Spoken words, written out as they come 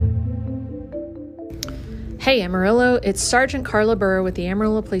Hey Amarillo, it's Sergeant Carla Burrow with the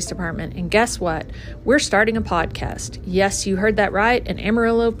Amarillo Police Department, and guess what? We're starting a podcast. Yes, you heard that right, an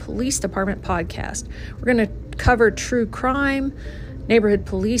Amarillo Police Department podcast. We're going to cover true crime, neighborhood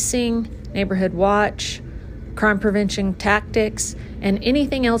policing, neighborhood watch, crime prevention tactics, and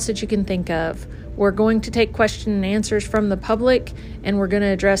anything else that you can think of. We're going to take question and answers from the public, and we're going to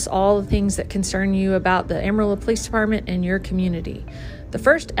address all the things that concern you about the Amarillo Police Department and your community. The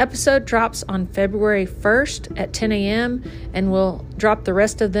first episode drops on February 1st at 10 a.m., and we'll drop the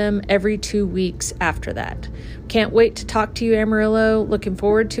rest of them every 2 weeks after that. Can't wait to talk to you, Amarillo. Looking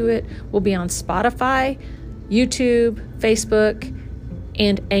forward to it. We'll be on Spotify, YouTube, Facebook,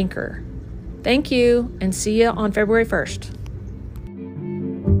 and Anchor. Thank you, and see you on February 1st.